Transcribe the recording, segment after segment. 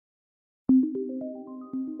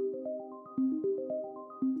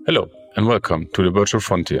Hello, and welcome to the Virtual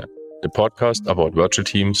Frontier, the podcast about virtual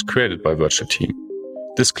teams created by Virtual Team.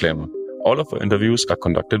 Disclaimer, all of our interviews are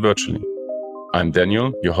conducted virtually. I'm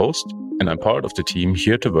Daniel, your host, and I'm part of the team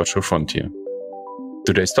here at the Virtual Frontier.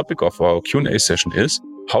 Today's topic of our Q&A session is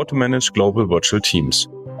how to manage global virtual teams.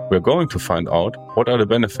 We're going to find out what are the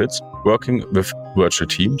benefits working with virtual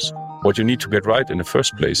teams, what you need to get right in the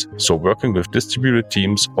first place, so working with distributed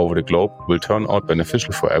teams over the globe will turn out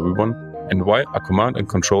beneficial for everyone, and why a command and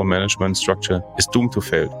control management structure is doomed to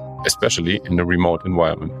fail, especially in a remote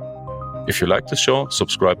environment. If you like the show,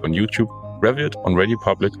 subscribe on YouTube, review it on Radio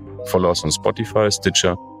Public, follow us on Spotify,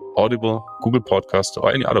 Stitcher, Audible, Google Podcasts,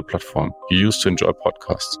 or any other platform you use to enjoy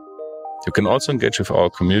podcasts. You can also engage with our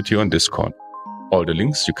community on Discord. All the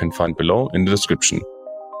links you can find below in the description.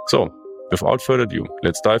 So, without further ado,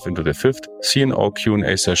 let's dive into the fifth CNO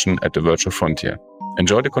Q&A session at the Virtual Frontier.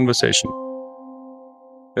 Enjoy the conversation.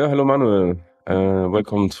 Yeah, hello Manuel.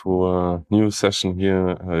 Welcome to a new session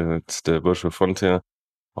here at the Virtual Frontier,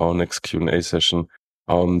 our next Q&A session.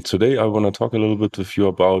 Today I want to talk a little bit with you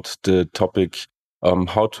about the topic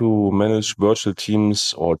how to manage virtual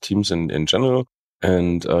teams or teams in general,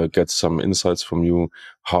 and get some insights from you.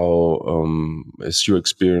 How is your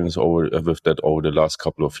experience with that over the last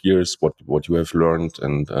couple of years? What you have learned,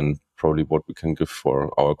 and probably what we can give for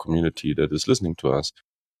our community that is listening to us.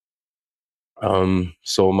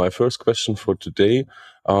 So my first question for today,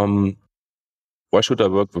 why should I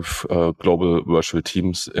work with global virtual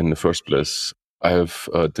teams in the first place? I have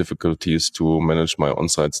difficulties to manage my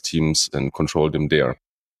on-site teams and control them there.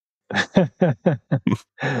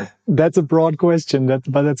 That's a broad question,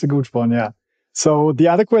 but that's a good one, yeah. So the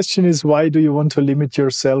other question is, why do you want to limit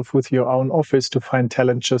yourself with your own office to find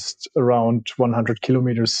talent just around 100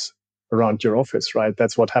 kilometers around your office, right?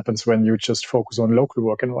 That's what happens when you just focus on local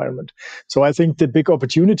work environment. So I think the big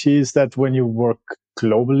opportunity is that when you work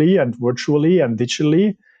globally and virtually and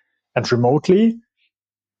digitally and remotely,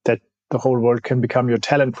 that the whole world can become your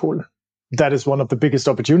talent pool. That is one of the biggest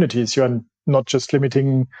opportunities. You are not just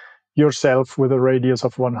limiting yourself with a radius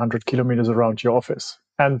of 100 kilometers around your office.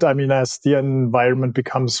 And I mean, as the environment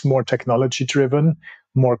becomes more technology driven,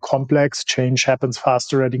 more complex, change happens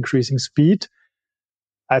faster at increasing speed.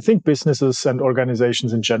 I think businesses and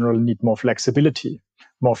organizations in general need more flexibility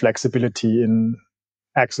in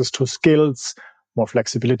access to skills, more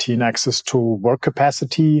flexibility in access to work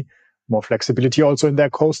capacity, more flexibility also in their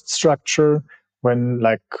cost structure. When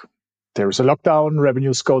there is a lockdown,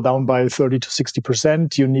 revenues go down by 30 to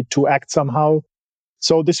 60%, you need to act somehow.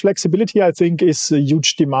 So this flexibility, I think, is a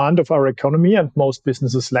huge demand of our economy, and most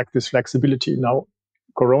businesses lack this flexibility. Now,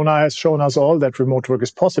 Corona has shown us all that remote work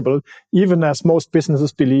is possible, even as most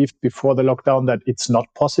businesses believed before the lockdown that it's not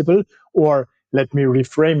possible. Or let me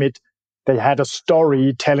reframe it, they had a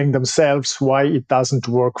story telling themselves why it doesn't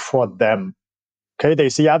work for them. Okay, they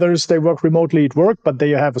see others, they work remotely, it worked, but they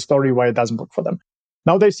have a story why it doesn't work for them.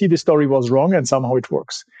 Now they see the story was wrong and somehow it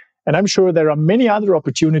works. And I'm sure there are many other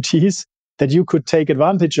opportunities that you could take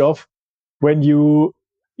advantage of when you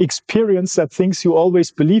experience that things you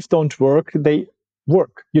always believe don't work, they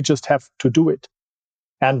work. You just have to do it.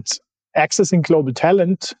 And accessing global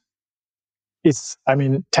talent is,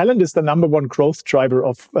 talent is the number one growth driver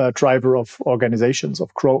of organizations,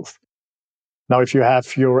 of growth. Now, if you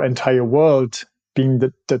have your entire world being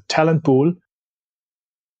the talent pool,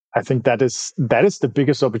 I think that is the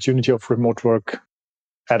biggest opportunity of remote work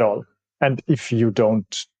at all. And if you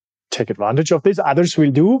don't take advantage of this, others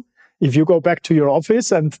will do. If you go back to your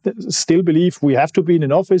office and still believe we have to be in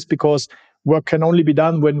an office because work can only be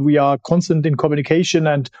done when we are constant in communication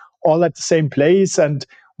and all at the same place, and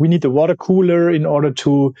we need the water cooler in order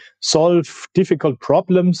to solve difficult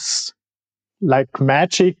problems like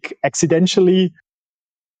magic accidentally,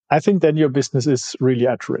 I think then your business is really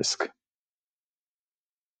at risk.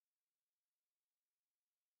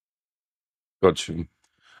 Got you.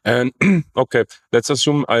 And okay, let's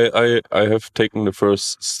assume I have taken the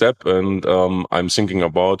first step, and I'm thinking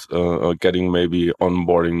about getting maybe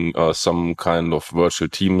onboarding some kind of virtual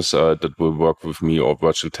teams that will work with me, or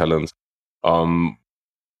virtual talent.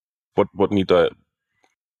 What need I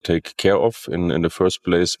take care of in the first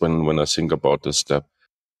place when I think about this step?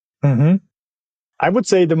 Mm-hmm. I would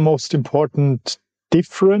say the most important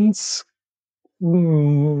difference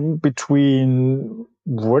between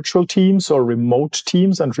virtual teams or remote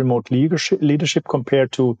teams and remote leadership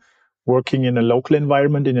compared to working in a local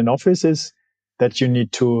environment in an office is that you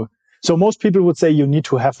need to, so most people would say you need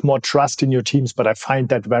to have more trust in your teams, but I find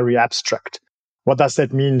that very abstract. What does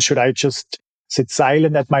that mean? Should I just sit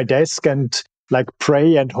silent at my desk and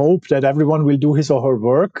pray and hope that everyone will do his or her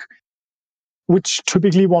work? which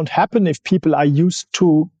typically won't happen if people are used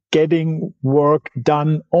to getting work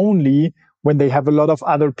done only when they have a lot of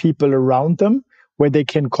other people around them, where they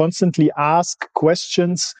can constantly ask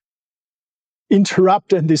questions,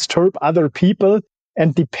 interrupt and disturb other people,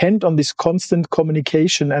 and depend on this constant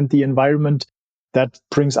communication and the environment that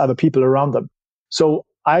brings other people around them. So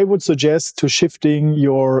I would suggest to shifting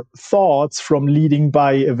your thoughts from leading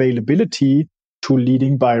by availability to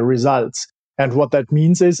leading by results. And what that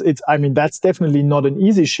means is, that's definitely not an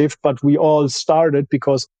easy shift, but we all started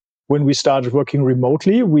because when we started working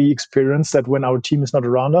remotely, we experienced that when our team is not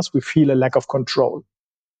around us, we feel a lack of control.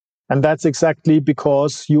 And that's exactly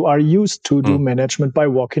because you are used to do management by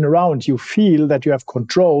walking around. You feel that you have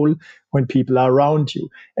control when people are around you.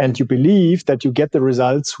 And you believe that you get the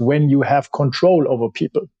results when you have control over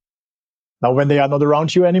people. Now, when they are not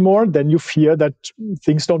around you anymore, then you fear that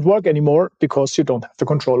things don't work anymore because you don't have the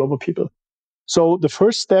control over people. So the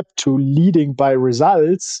first step to leading by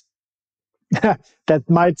results, that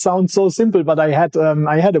might sound so simple, but I had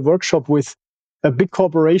a workshop with a big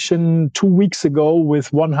corporation 2 weeks ago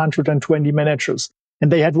with 120 managers.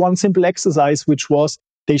 And they had one simple exercise, which was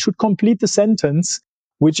they should complete the sentence,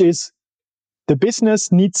 which is, the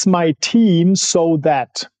business needs my team so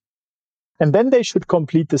that. And then they should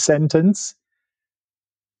complete the sentence,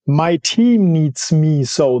 my team needs me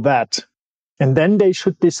so that. And then they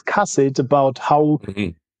should discuss it about how,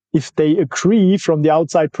 if they agree from the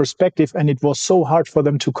outside perspective, and it was so hard for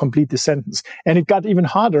them to complete the sentence. And it got even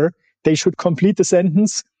harder. They should complete the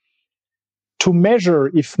sentence to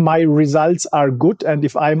measure if my results are good and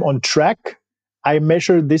if I'm on track. I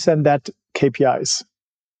measure this and that KPIs.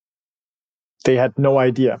 They had no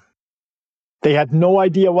idea. They had no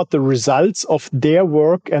idea what the results of their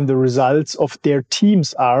work and the results of their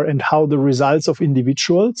teams are, and how the results of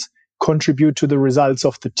individuals contribute to the results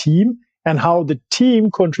of the team, and how the team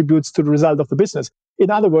contributes to the result of the business. In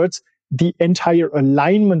other words, the entire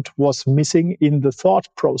alignment was missing in the thought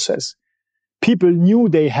process. People knew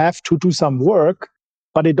they have to do some work,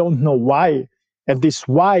 but they don't know why. And this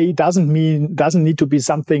why doesn't need to be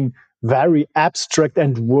something very abstract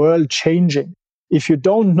and world changing. If you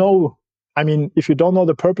don't know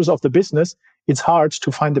the purpose of the business, it's hard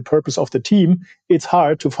to find the purpose of the team. It's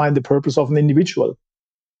hard to find the purpose of an individual.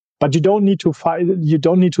 But you don't need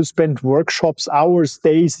to spend workshops, hours,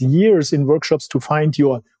 days, years in workshops to find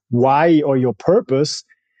your why or your purpose.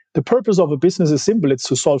 The purpose of a business is simple. It's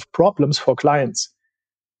to solve problems for clients.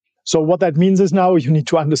 So what that means is now you need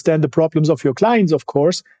to understand the problems of your clients, of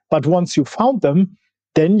course. But once you found them,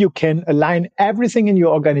 then you can align everything in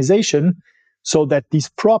your organization so that these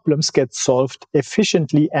problems get solved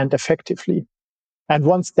efficiently and effectively. And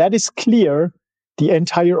once that is clear, the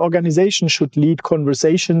entire organization should lead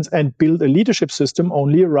conversations and build a leadership system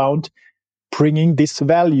only around bringing this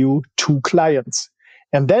value to clients.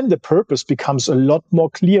 And then the purpose becomes a lot more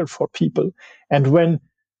clear for people. And when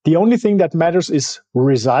the only thing that matters is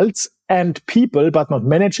results and people, but not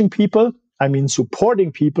managing people,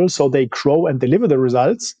 supporting people so they grow and deliver the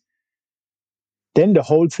results, then the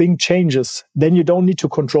whole thing changes. Then you don't need to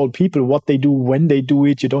control people, what they do, when they do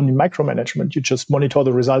it. You don't need micromanagement. You just monitor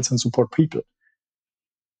the results and support people.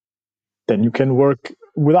 Then you can work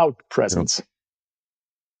without presence.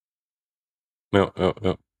 Yeah.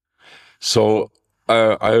 So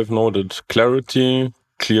I have noted clarity,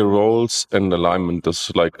 clear roles, and alignment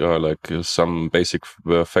is like some basic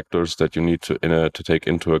factors that you need to take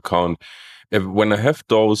into account. When I have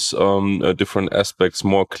those different aspects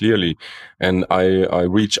more clearly, and I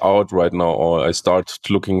reach out right now, or I start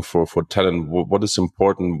looking for talent, what is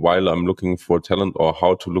important while I'm looking for talent, or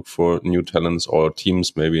how to look for new talents or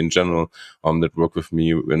teams maybe in general that work with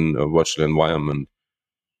me in a virtual environment?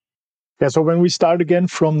 Yeah, so when we start again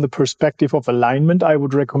from the perspective of alignment, I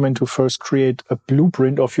would recommend to first create a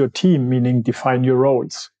blueprint of your team, meaning define your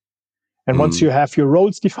roles. And once you have your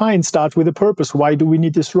roles defined, start with a purpose. Why do we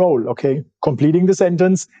need this role? Okay, completing the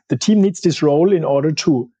sentence, the team needs this role in order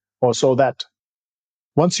to, or so that.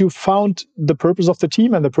 Once you've found the purpose of the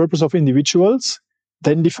team and the purpose of individuals,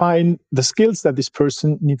 then define the skills that this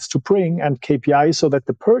person needs to bring and KPIs so that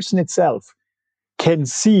the person itself can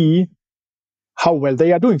see how well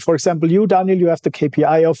they are doing. For example, you, Daniel, you have the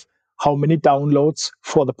KPI of how many downloads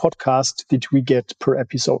for the podcast did we get per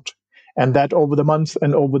episode, and that over the month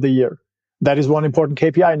and over the year. That is one important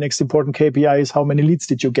KPI. Next important KPI is how many leads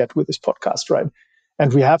did you get with this podcast, right?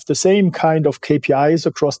 And we have the same kind of KPIs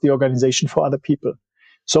across the organization for other people,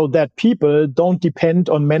 so that people don't depend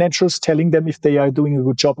on managers telling them if they are doing a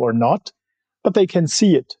good job or not, but they can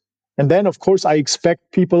see it. And then, of course, I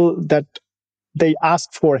expect people that they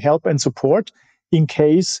ask for help and support in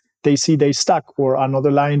case they see they stuck or are not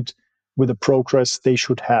aligned with the progress they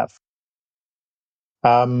should have.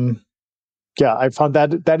 I found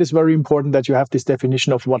that is very important, that you have this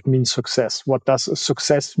definition of what means success. What does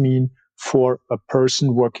success mean for a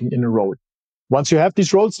person working in a role? Once you have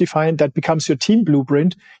these roles defined, that becomes your team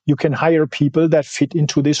blueprint. You can hire people that fit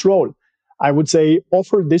into this role. I would say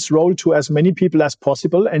offer this role to as many people as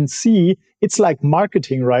possible and see, it's like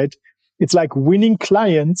marketing, right? It's like winning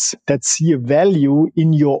clients that see a value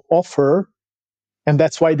in your offer, and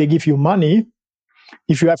that's why they give you money.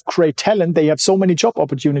 If you have great talent, they have so many job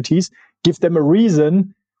opportunities, give them a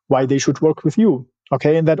reason why they should work with you.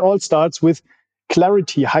 Okay. And that all starts with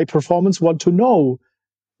clarity. High performance want to know,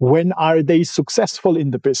 when are they successful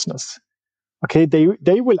in the business? Okay.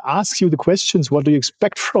 They will ask you the questions, what do you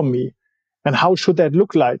expect from me? And how should that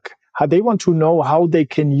look like? How they want to know how they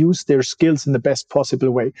can use their skills in the best possible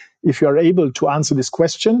way. If you are able to answer this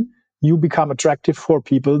question, you become attractive for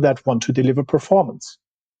people that want to deliver performance.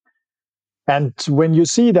 And when you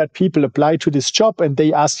see that people apply to this job and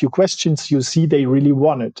they ask you questions, you see they really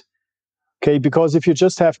want it. Okay, because if you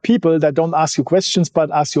just have people that don't ask you questions, but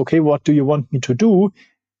ask you, okay, what do you want me to do?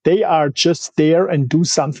 They are just there and do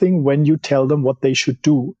something when you tell them what they should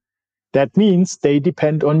do. That means they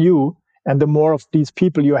depend on you. And the more of these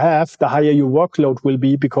people you have, the higher your workload will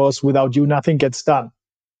be, because without you, nothing gets done.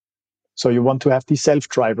 So you want to have these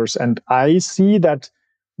self-drivers. And I see that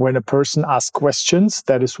when a person asks questions,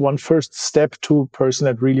 that is one first step to a person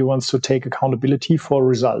that really wants to take accountability for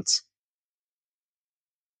results.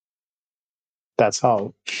 That's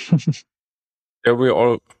how. Yeah, we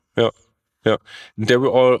all, yeah. They were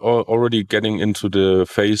all already getting into the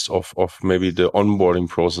phase of maybe the onboarding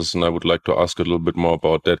process, and I would like to ask a little bit more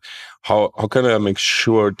about that. How can I make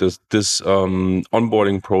sure that this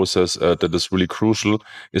onboarding process that is really crucial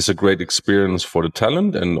is a great experience for the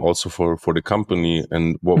talent and also for the company,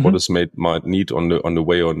 and what is might need on the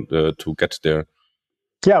way on to get there?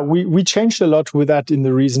 Yeah, we changed a lot with that in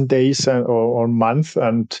the recent days or month,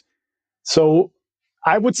 and so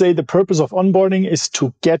I would say the purpose of onboarding is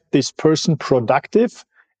to get this person productive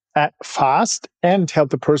fast and help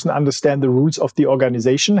the person understand the rules of the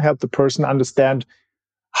organization, help the person understand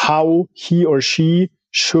how he or she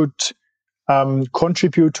should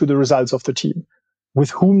contribute to the results of the team, with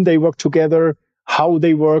whom they work together, how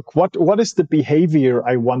they work, what is the behavior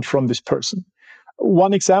I want from this person.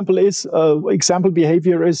 One example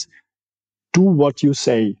behavior is do what you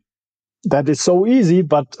say. That is so easy,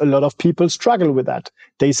 but a lot of people struggle with that.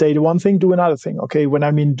 They say the one thing, do another thing. Okay, when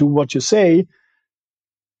I mean do what you say,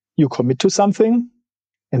 you commit to something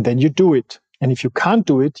and then you do it. And if you can't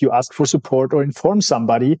do it, you ask for support or inform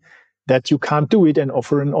somebody that you can't do it and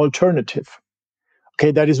offer an alternative.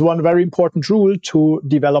 Okay, that is one very important rule to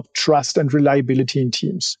develop trust and reliability in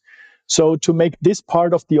teams. So to make this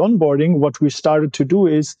part of the onboarding, what we started to do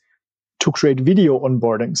is to create video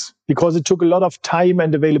onboardings, because it took a lot of time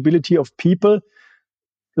and availability of people,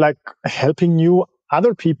 like helping new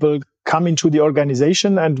other people come into the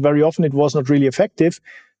organization. And very often it was not really effective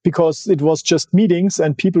because it was just meetings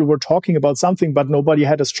and people were talking about something, but nobody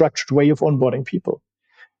had a structured way of onboarding people.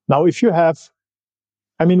 Now, if you have,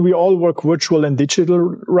 we all work virtual and digital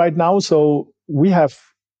right now. So we have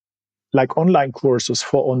like online courses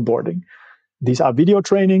for onboarding. These are video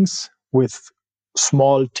trainings with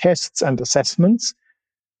small tests and assessments.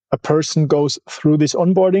 A person goes through this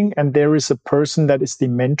onboarding, and there is a person that is the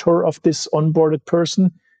mentor of this onboarded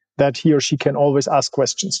person that he or she can always ask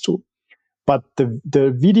questions to. But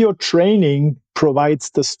the video training provides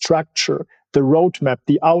the structure, the roadmap,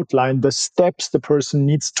 the outline, the steps the person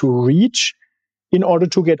needs to reach in order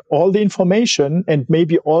to get all the information and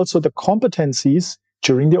maybe also the competencies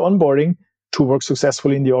during the onboarding to work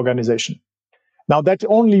successfully in the organization. Now, that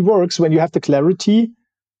only works when you have the clarity,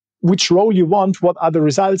 which role you want, what are the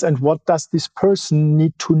results, and what does this person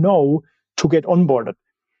need to know to get onboarded.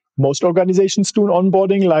 Most organizations do an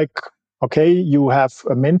onboarding like, okay, you have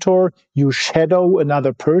a mentor, you shadow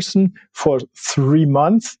another person for 3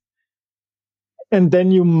 months, and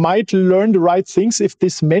then you might learn the right things if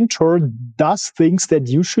this mentor does things that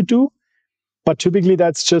you should do. But typically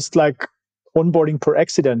that's just like onboarding per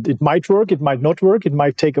accident. It might work, it might not work, it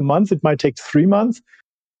might take a month, it might take 3 months.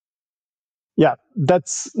 Yeah,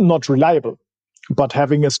 that's not reliable. But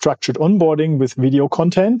having a structured onboarding with video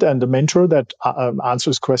content and a mentor that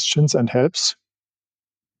answers questions and helps,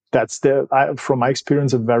 that's from my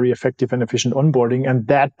experience, a very effective and efficient onboarding. And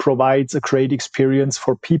that provides a great experience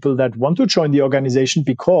for people that want to join the organization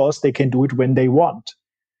because they can do it when they want.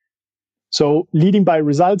 So leading by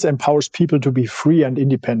results empowers people to be free and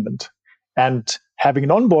independent. And having an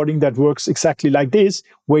onboarding that works exactly like this,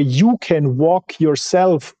 where you can walk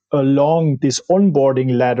yourself along this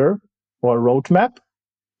onboarding ladder or a roadmap,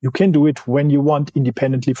 you can do it when you want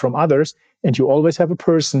independently from others. And you always have a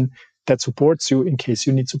person that supports you in case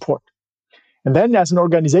you need support. And then as an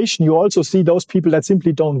organization, you also see those people that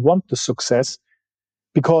simply don't want the success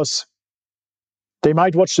because they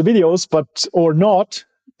might watch the videos, or not,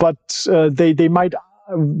 but they might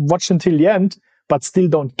watch until the end, but still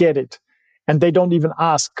don't get it. And they don't even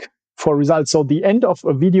ask for results. So the end of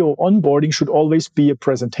a video onboarding should always be a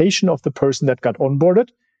presentation of the person that got onboarded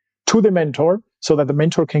to the mentor so that the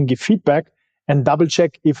mentor can give feedback and double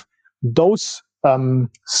check if those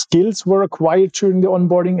skills were acquired during the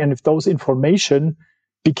onboarding and if those information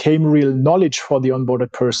became real knowledge for the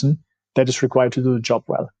onboarded person that is required to do the job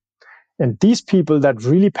well. And these people that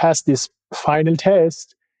really passed this final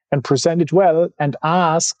test and presented well and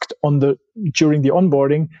asked during the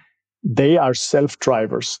onboarding, they are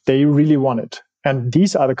self-drivers. They really want it. And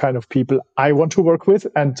these are the kind of people I want to work with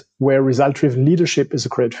and where result-driven leadership is a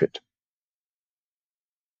great fit.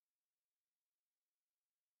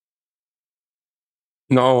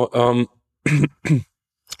 Now,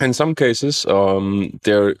 in some cases,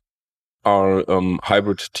 there are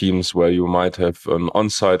hybrid teams where you might have an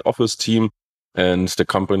on-site office team and the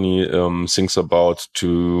company thinks about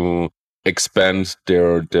to expand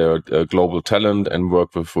their global talent and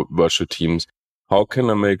work with virtual teams. How can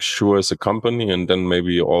I make sure as a company and then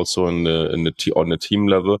maybe also on the team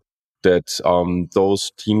level that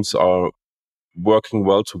those teams are working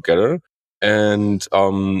well together and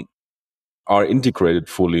are integrated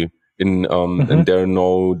fully and there are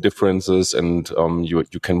no differences and you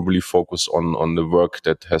can really focus on the work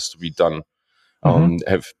that has to be done.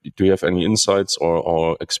 Do you have any insights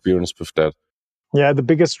or experience with that? Yeah, the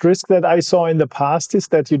biggest risk that I saw in the past is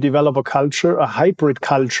that you develop a hybrid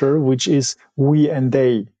culture, which is we and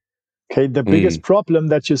they. Okay, the biggest problem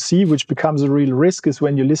that you see, which becomes a real risk, is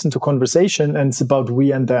when you listen to conversation and it's about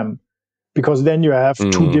we and them. Because then you have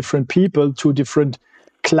two different people, two different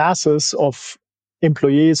classes of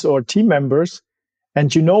employees or team members.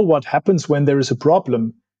 And you know what happens when there is a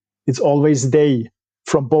problem. It's always they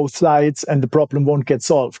from both sides, and the problem won't get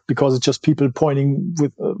solved because it's just people pointing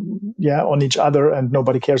on each other and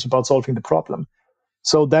nobody cares about solving the problem.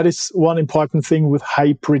 So that is one important thing with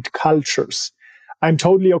hybrid cultures. I'm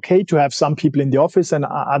totally okay to have some people in the office and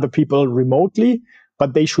other people remotely,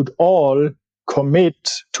 but they should all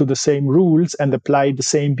commit to the same rules and apply the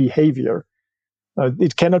same behavior.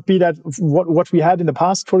 It cannot be that what we had in the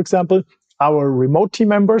past, for example, our remote team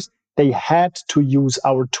members, they had to use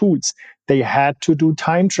our tools. They had to do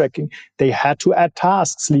time tracking. They had to add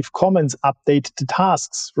tasks, leave comments, update the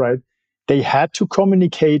tasks, right? They had to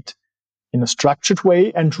communicate in a structured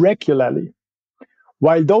way and regularly.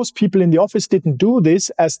 While those people in the office didn't do this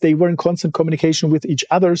as they were in constant communication with each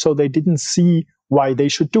other, so they didn't see why they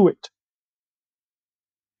should do it.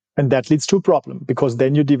 And that leads to a problem because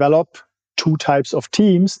then you develop two types of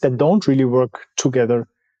teams that don't really work together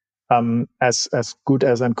as good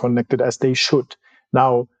as and connected as they should.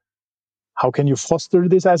 Now, how can you foster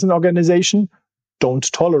this as an organization? Don't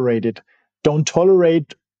tolerate it. Don't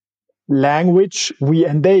tolerate language, we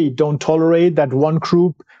and they. Don't tolerate that one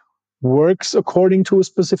group works according to a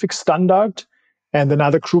specific standard and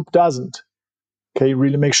another group doesn't. Okay,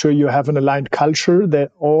 really make sure you have an aligned culture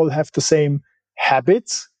that all have the same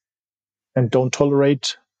habits and don't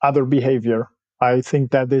tolerate other behavior. I think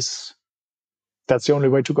that's the only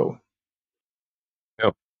way to go.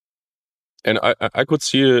 Yeah, and I could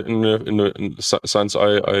see it in the since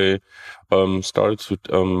I started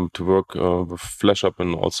to work with FlashUp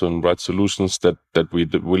and also in Bright Solutions that we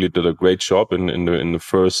really did a great job in the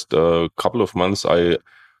first couple of months. I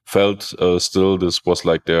felt still this was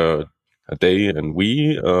like their they and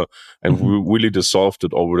we we really dissolved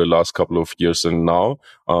it over the last couple of years, and now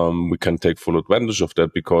we can take full advantage of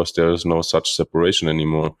that because there is no such separation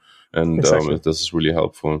anymore, and exactly. This is really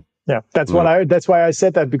helpful. Yeah, that's why I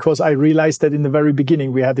said that, because I realized that in the very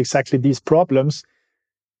beginning we had exactly these problems.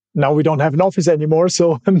 Now we don't have an office anymore,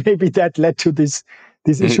 so maybe that led to this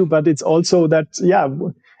issue. But it's also that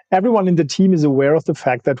everyone in the team is aware of the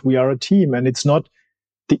fact that we are a team, and it's not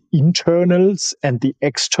the internals and the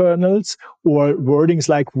externals or wordings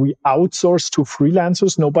like we outsource to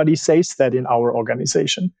freelancers. Nobody says that in our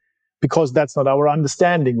organization because that's not our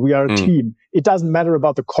understanding. We are a team. It doesn't matter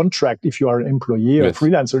about the contract. If you are an employee or a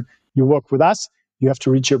freelancer, you work with us, you have to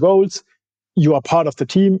reach your goals. You are part of the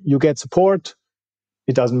team. You get support.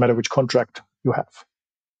 It doesn't matter which contract you have.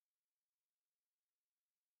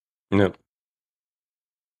 Yeah.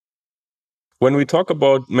 When we talk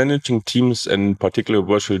about managing teams, and in particular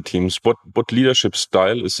virtual teams, what leadership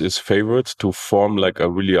style is favored to form like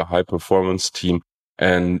a high performance team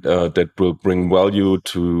and that will bring value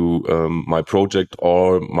to my project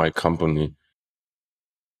or my company?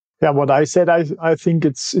 Yeah, what I said, I think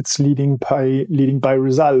it's leading by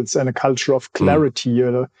results and a culture of clarity,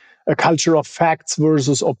 a culture of facts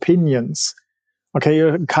versus opinions. Okay,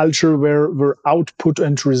 a culture where output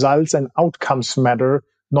and results and outcomes matter,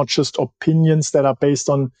 not just opinions that are based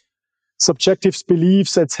on subjective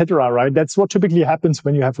beliefs, etc. Right? That's what typically happens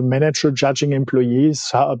when you have a manager judging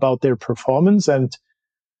employees about their performance. And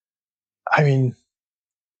I mean,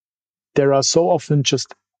 there are so often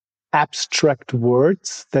just abstract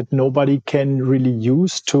words that nobody can really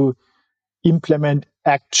use to implement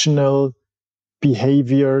actionable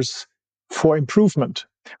behaviors for improvement.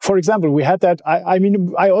 For example, we had that. I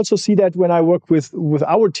mean, I also see that when I work with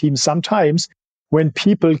our team sometimes when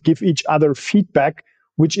people give each other feedback,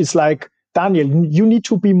 which is like, Daniel, you need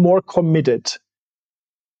to be more committed.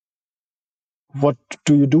 What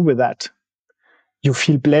do you do with that? You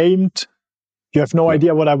feel blamed. You have no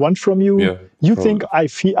idea what I want from you. Yeah, you think I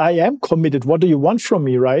am committed. What do you want from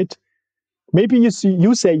me, right? Maybe you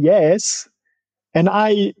say yes. And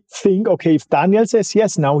I think, okay, if Daniel says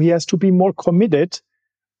yes, now he has to be more committed,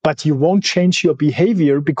 but you won't change your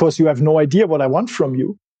behavior because you have no idea what I want from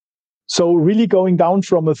you. So really going down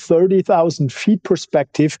from a 30,000 feet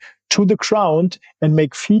perspective to the ground and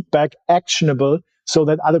make feedback actionable so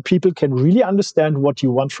that other people can really understand what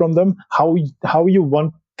you want from them, how you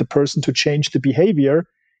want the person to change the behavior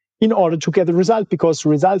in order to get the result, because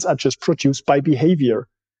results are just produced by behavior.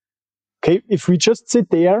 Okay, if we just sit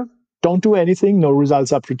there, don't do anything, no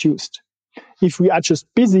results are produced. If we are just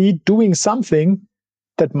busy doing something,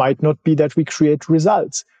 that might not be that we create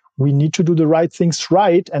results. We need to do the right things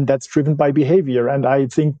right, and that's driven by behavior. And I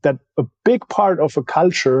think that a big part of a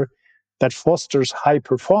culture that fosters high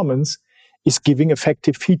performance is giving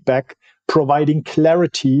effective feedback, providing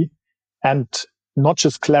clarity, and not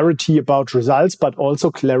just clarity about results, but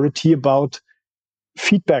also clarity about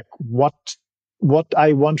feedback, what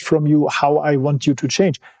I want from you, how I want you to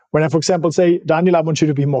change. When I, for example, say, Daniel, I want you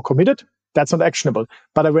to be more committed, that's not actionable.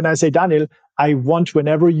 But when I say, Daniel, I want,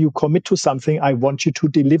 whenever you commit to something, I want you to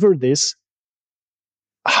deliver this,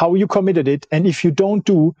 how you committed it. And if you don't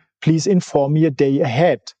do, please inform me a day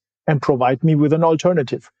ahead and provide me with an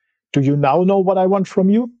alternative. Do you now know what I want from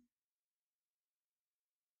you?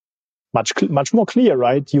 Much more clear,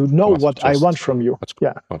 right? You know what I want from you. Much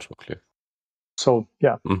more clear. So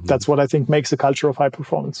yeah, that's what I think makes a culture of high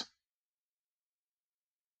performance.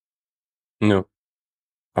 No.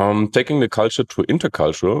 Taking the culture to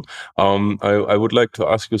intercultural, I would like to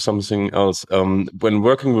ask you something else. When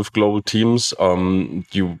working with global teams,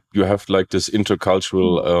 you have like this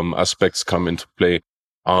intercultural aspects come into play.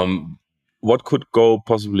 What could go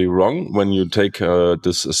possibly wrong when you take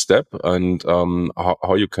this step, and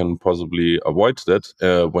how you can possibly avoid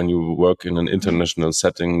that when you work in an international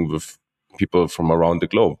setting with people from around the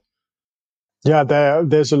globe? Yeah,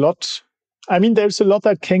 there's a lot. I mean, there's a lot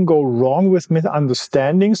that can go wrong with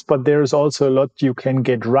misunderstandings, but there's also a lot you can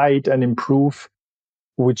get right and improve,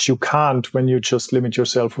 which you can't when you just limit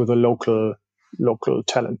yourself with a local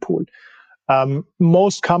talent pool.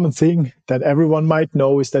 Most common thing that everyone might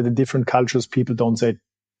know is that in different cultures, people don't say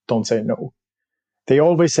no. They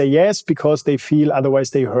always say yes because they feel otherwise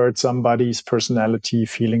they hurt somebody's personality,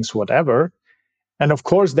 feelings, whatever. And of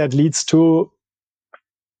course, that leads to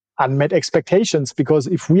unmet expectations, because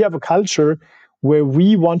if we have a culture where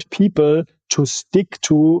we want people to stick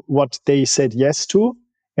to what they said yes to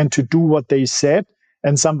and to do what they said,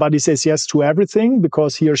 and somebody says yes to everything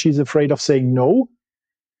because he or she is afraid of saying no,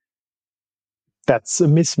 that's a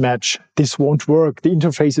mismatch. This won't work. The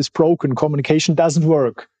interface is broken. Communication doesn't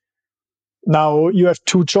work. Now you have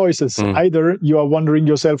two choices. Either you are wondering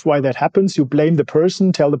yourself why that happens, you blame the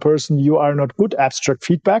person, tell the person you are not good, abstract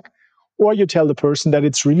feedback, or you tell the person that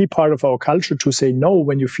it's really part of our culture to say no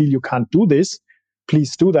when you feel you can't do this.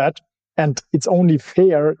 Please do that. And it's only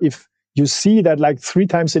fair if you see that like 3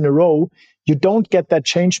 times in a row, you don't get that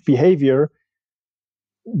changed behavior,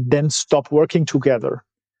 then stop working together.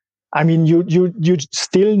 I mean, you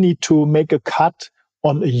still need to make a cut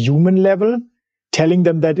on a human level, telling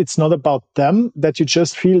them that it's not about them, that you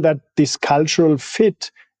just feel that this cultural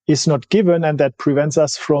fit is not given and that prevents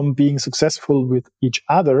us from being successful with each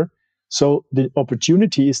other. So the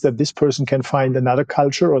opportunity is that this person can find another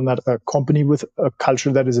culture or a company with a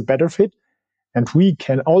culture that is a better fit. And we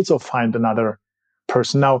can also find another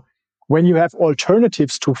person. Now, when you have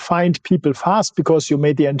alternatives to find people fast because you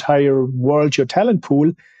made the entire world your talent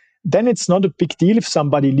pool, then it's not a big deal if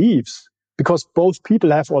somebody leaves, because both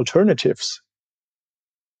people have alternatives.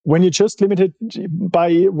 when you're just limited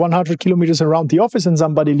by 100 kilometers around the office and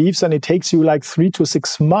somebody leaves and it takes you like 3 to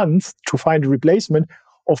 6 months to find a replacement,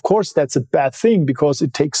 of course, that's a bad thing because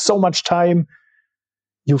it takes so much time.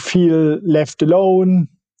 You feel left alone.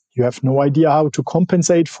 You have no idea how to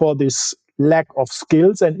compensate for this lack of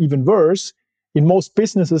skills. And even worse, in most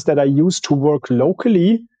businesses that are used to work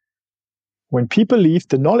locally, when people leave,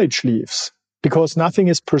 the knowledge leaves because nothing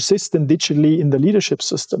is persistent digitally in the leadership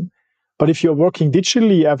system. But if you're working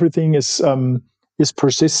digitally, everything is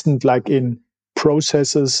persistent, like in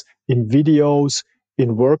processes, in videos,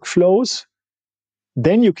 in workflows.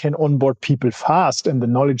 Then you can onboard people fast and the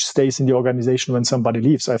knowledge stays in the organization when somebody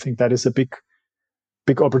leaves. I think that is a big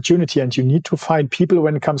opportunity. And you need to find people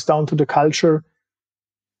when it comes down to the culture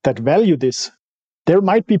that value this. There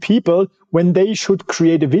might be people when they should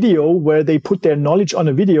create a video where they put their knowledge on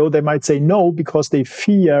a video, they might say no because they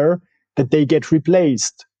fear that they get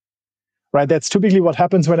replaced. Right? That's typically what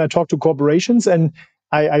happens when I talk to corporations, and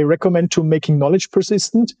I recommend to making knowledge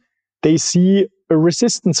persistent. They see a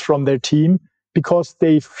resistance from their team because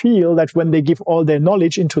they feel that when they give all their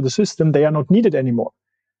knowledge into the system, they are not needed anymore.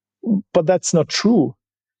 But that's not true.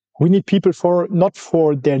 We need people not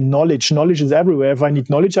for their knowledge. Knowledge is everywhere. If I need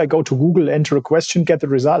knowledge, I go to Google, enter a question, get the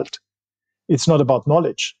result. It's not about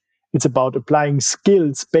knowledge. It's about applying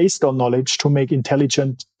skills based on knowledge to make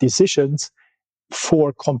intelligent decisions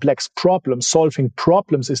for complex problems. Solving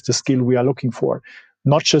problems is the skill we are looking for,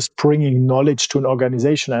 not just bringing knowledge to an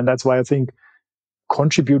organization. And that's why I think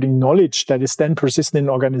contributing knowledge that is then persistent in an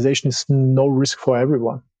organization is no risk for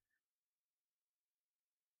everyone.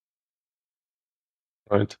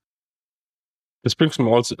 Right. This brings me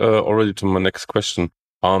also already to my next question.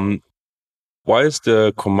 Why is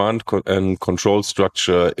the command and control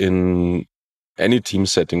structure in any team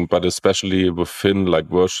setting, but especially within like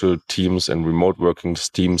virtual teams and remote working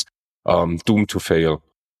teams, doomed to fail?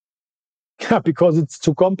 Because it's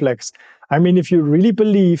too complex. I mean, if you really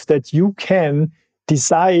believe that you can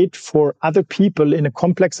decide for other people in a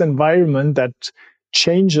complex environment that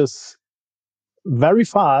changes very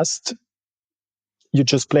fast, you're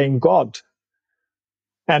just playing God.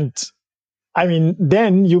 And I mean,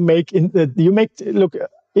 then look,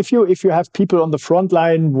 if you have people on the front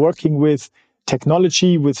line working with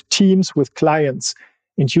technology, with teams, with clients,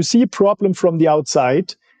 and you see a problem from the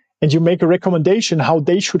outside and you make a recommendation how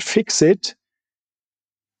they should fix it,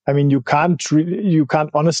 I mean, you can't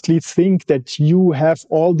honestly think that you have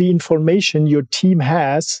all the information your team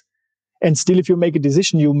has, and still if you make a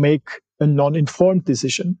decision, you make a non-informed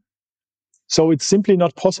decision. So it's simply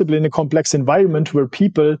not possible in a complex environment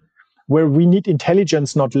where we need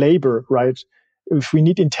intelligence, not labor, right? If we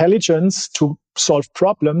need intelligence to solve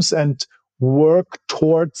problems and work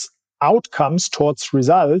towards outcomes, towards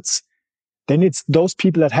results, then it's those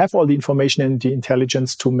people that have all the information and the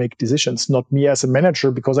intelligence to make decisions, not me as a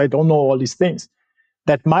manager, because I don't know all these things.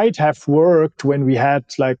 That might have worked when we had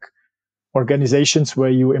like organizations where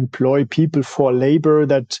you employ people for labor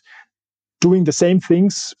that doing the same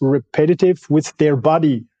things repetitive with their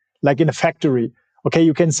body, like in a factory. Okay,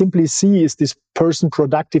 you can simply see, is this person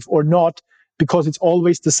productive or not? Because it's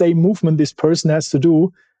always the same movement this person has to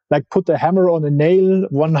do, like put a hammer on a nail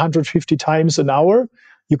 150 times an hour.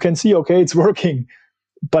 You can see, okay, it's working.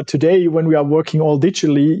 But today, when we are working all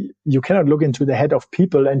digitally, you cannot look into the head of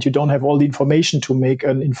people and you don't have all the information to make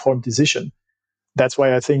an informed decision. That's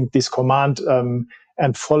why I think this command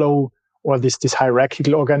and follow, or this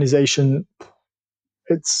hierarchical organization,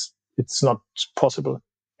 it's not possible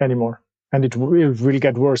anymore. And it will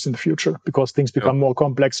get worse in the future because things become more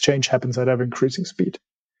complex. Change happens at ever increasing speed.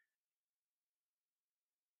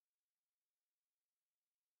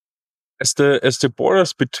 As the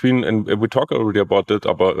borders between, and we talked already about it,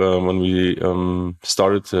 about when we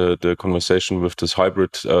started the conversation with this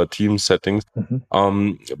hybrid team settings.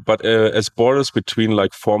 But as borders between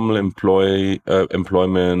like formal employment,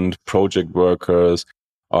 project workers,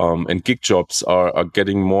 and gig jobs are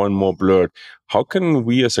getting more and more blurred, how can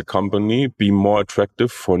we as a company be more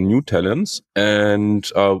attractive for new talents? And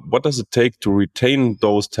what does it take to retain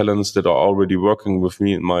those talents that are already working with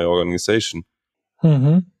me in my organization?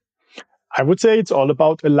 I would say it's all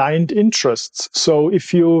about aligned interests. So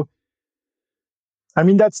that's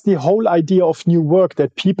the whole idea of new work,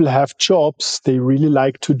 that people have jobs they really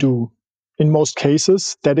like to do. In most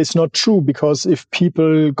cases, that is not true, because if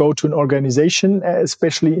people go to an organization,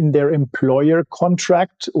 especially in their employer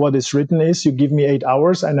contract, what is written is you give me 8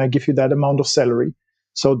 hours and I give you that amount of salary.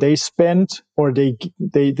 So they spend, or they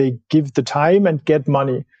give the time and get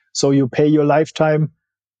money. So you pay your lifetime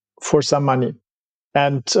for some money.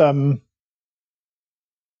 And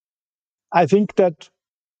I think that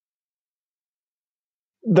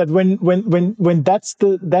that when that's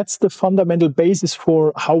the fundamental basis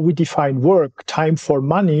for how we define work, time for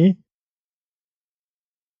money,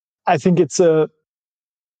 I think it's a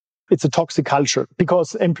toxic culture,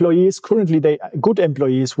 because employees currently, good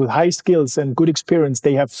employees with high skills and good experience,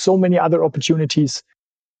 they have so many other opportunities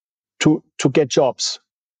to get jobs.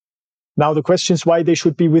 Now the question is why they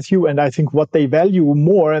should be with you, and I think what they value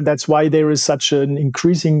more, and that's why there is such an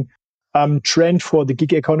increasing trend for the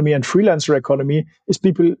gig economy and freelancer economy, is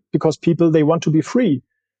because people, they want to be free.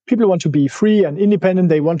 People want to be free and independent.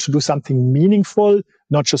 They want to do something meaningful,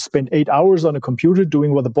 not just spend 8 hours on a computer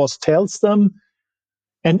doing what the boss tells them.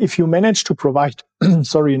 And if you manage to provide,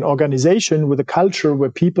 an organization with a culture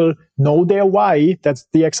where people know their why, that's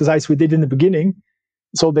the exercise we did in the beginning.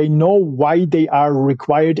 So they know why they are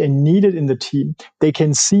required and needed in the team. They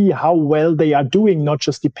can see how well they are doing, not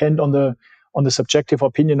just depend on the subjective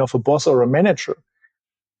opinion of a boss or a manager.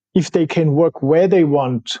 If they can work where they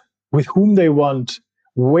want, with whom they want,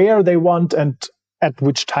 where they want, and at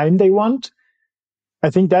which time they want, I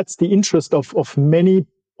think that's the interest of many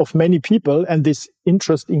people, and this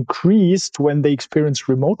interest increased when they experience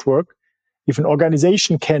remote work. If an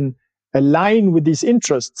organization can align with these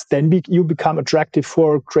interests, then you become attractive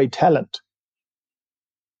for great talent.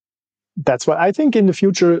 That's why I think in the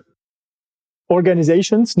future,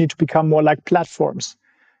 organizations need to become more like platforms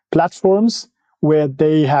where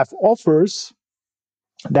they have offers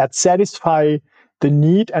that satisfy the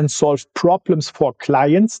need and solve problems for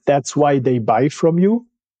clients. That's why they buy from you.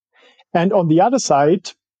 And on the other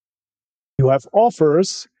side, you have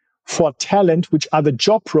offers for talent, which are the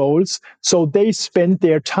job roles. So they spend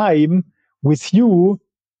their time with you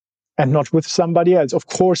and not with somebody else. Of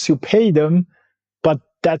course, you pay them, but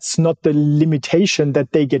that's not the limitation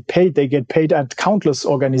that they get paid. They get paid at countless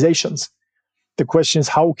organizations. The question is,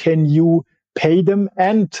 how can you pay them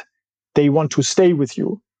and they want to stay with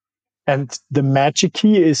you? And the magic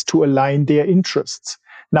key is to align their interests.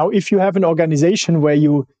 Now, if you have an organization where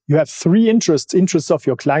you have three interests of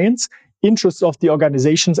your clients, interests of the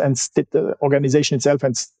organizations and the organization itself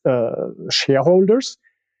and shareholders,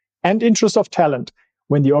 and interests of talent.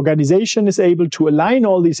 When the organization is able to align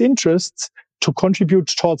all these interests to contribute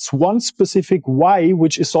towards one specific why,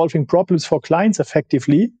 which is solving problems for clients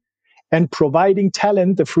effectively and providing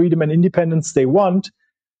talent the freedom and independence they want,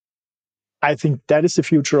 I think that is the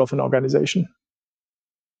future of an organization.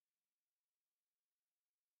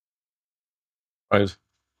 Right.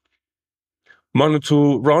 Manu,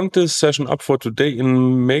 to round this session up for today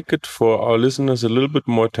and make it for our listeners a little bit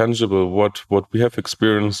more tangible, what we have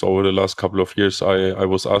experienced over the last couple of years, I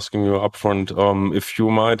was asking you upfront if you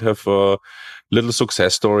might have a little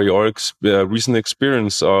success story or recent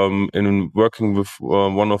experience in working with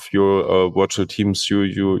one of your virtual teams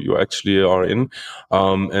you actually are in,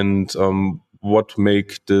 and what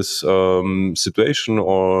make this situation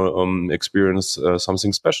or experience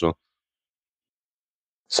something special.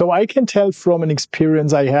 So I can tell from an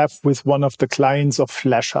experience I have with one of the clients of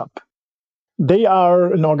FlashUp. They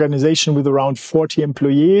are an organization with around 40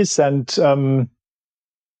 employees, and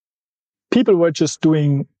people were just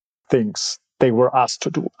doing things they were asked to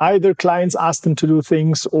do. Either clients asked them to do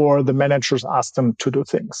things or the managers asked them to do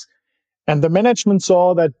things. And the management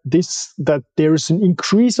saw that there is an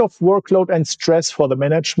increase of workload and stress for the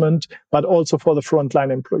management, but also for the frontline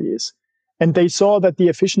employees. And they saw that the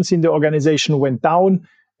efficiency in the organization went down,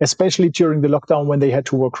 especially during the lockdown when they had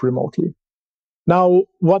to work remotely. Now,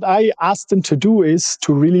 what I asked them to do is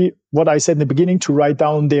to really, what I said in the beginning, to write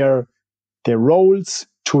down their roles,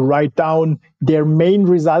 to write down their main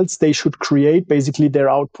results they should create, basically their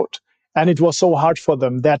output. And it was so hard for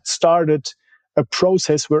them. That started a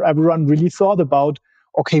process where everyone really thought about,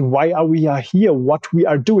 okay, why are we here? What we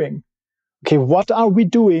are doing? Okay, what are we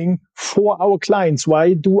doing for our clients?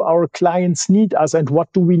 Why do our clients need us? And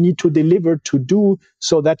what do we need to deliver to do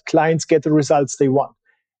so that clients get the results they want?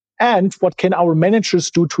 And what can our managers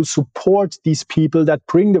do to support these people that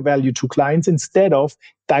bring the value to clients instead of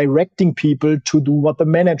directing people to do what the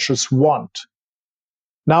managers want?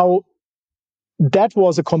 Now, that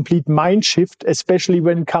was a complete mind shift, especially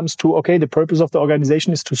when it comes to, okay, the purpose of the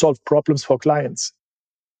organization is to solve problems for clients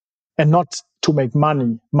and not to make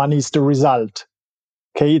money. Money is the result.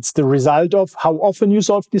 Okay, it's the result of how often you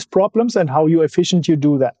solve these problems and how efficient you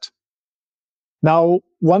do that. Now,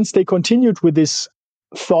 once they continued with this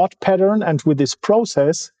thought pattern and with this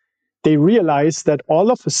process, they realized that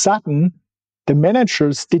all of a sudden, the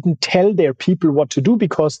managers didn't tell their people what to do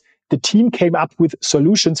because the team came up with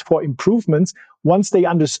solutions for improvements once they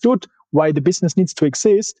understood why the business needs to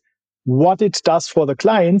exist, what it does for the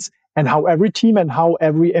clients, and how every team and how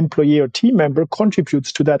every employee or team member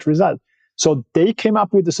contributes to that result. So they came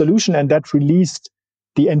up with a solution, and that released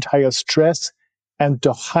the entire stress and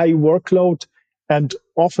the high workload and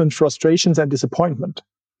often frustrations and disappointment,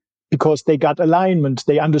 because they got alignment.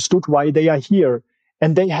 They understood why they are here.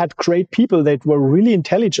 And they had great people that were really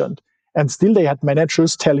intelligent, and still they had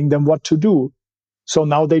managers telling them what to do. So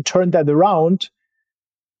now they turned that around,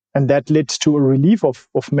 and that led to a relief of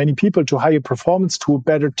many people, to higher performance, to a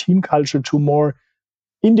better team culture, to more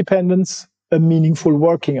independence, a meaningful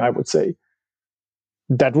working, I would say.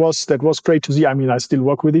 That was great to see. I mean, I still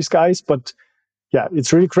work with these guys, but yeah,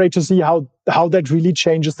 it's really great to see how that really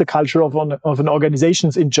changes the culture of an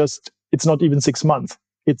organization it's not even 6 months.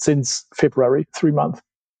 It's since February, 3 months.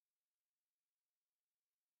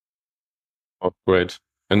 Oh, great.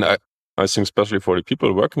 And I think especially for the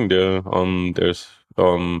people working there, there's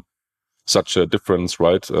such a difference,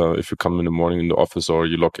 right? If you come in the morning in the office, or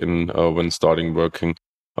you log in when starting working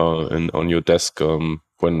on your desk,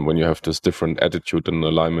 when you have this different attitude and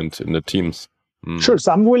alignment in the teams. Sure,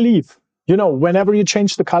 some will leave. Whenever you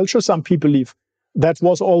change the culture, some people leave. That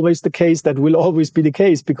was always the case. That will always be the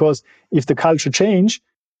case, because if the culture change,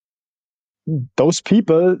 those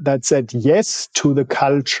people that said yes to the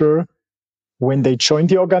culture when they joined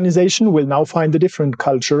the organization will now find a different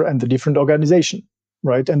culture and a different organization,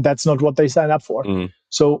 right? And that's not what they sign up for.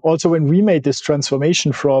 So also when we made this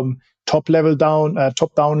transformation from top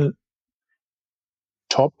down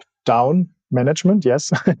management,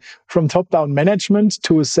 yes, from top-down management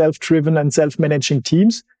to self-driven and self-managing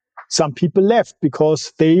teams, some people left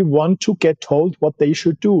because they want to get told what they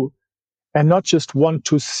should do, and not just want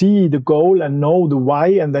to see the goal and know the why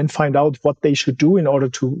and then find out what they should do in order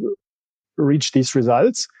to reach these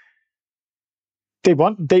results. They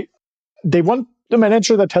want the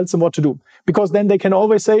manager that tells them what to do, because then they can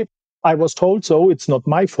always say, I was told so, it's not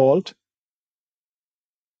my fault.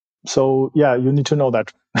 So yeah, you need to know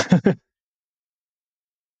that.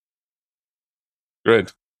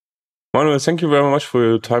 Great. Manuel, thank you very much for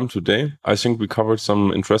your time today. I think we covered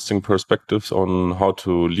some interesting perspectives on how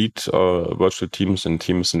to lead virtual teams and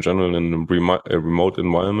teams in general in a remote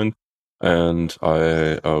environment. And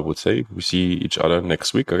I would say we see each other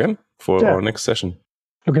next week again for our next session.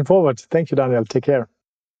 Looking forward. Thank you, Daniel. Take care.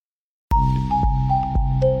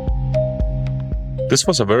 This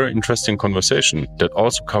was a very interesting conversation that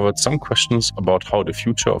also covered some questions about how the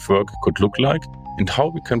future of work could look like and how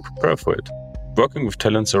we can prepare for it. Working with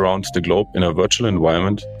talents around the globe in a virtual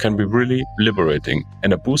environment can be really liberating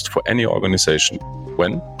and a boost for any organization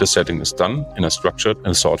when the setting is done in a structured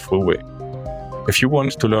and thoughtful way. If you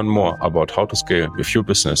want to learn more about how to scale with your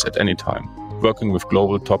business at any time, working with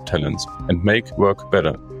global top talents, and make work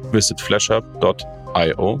better, visit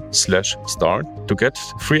flashup.io/start to get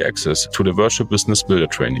free access to the Virtual Business Builder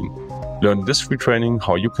training. Learn this free training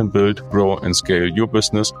how you can build, grow, and scale your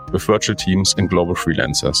business with virtual teams and global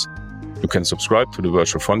freelancers. You can subscribe to the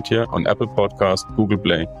Virtual Frontier on Apple Podcasts, Google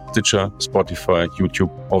Play, Stitcher, Spotify,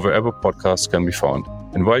 YouTube, or wherever podcasts can be found.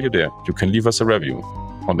 And while you're there, you can leave us a review.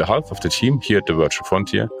 On behalf of the team here at the Virtual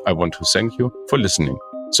Frontier, I want to thank you for listening.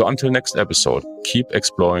 So until next episode, keep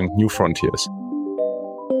exploring new frontiers.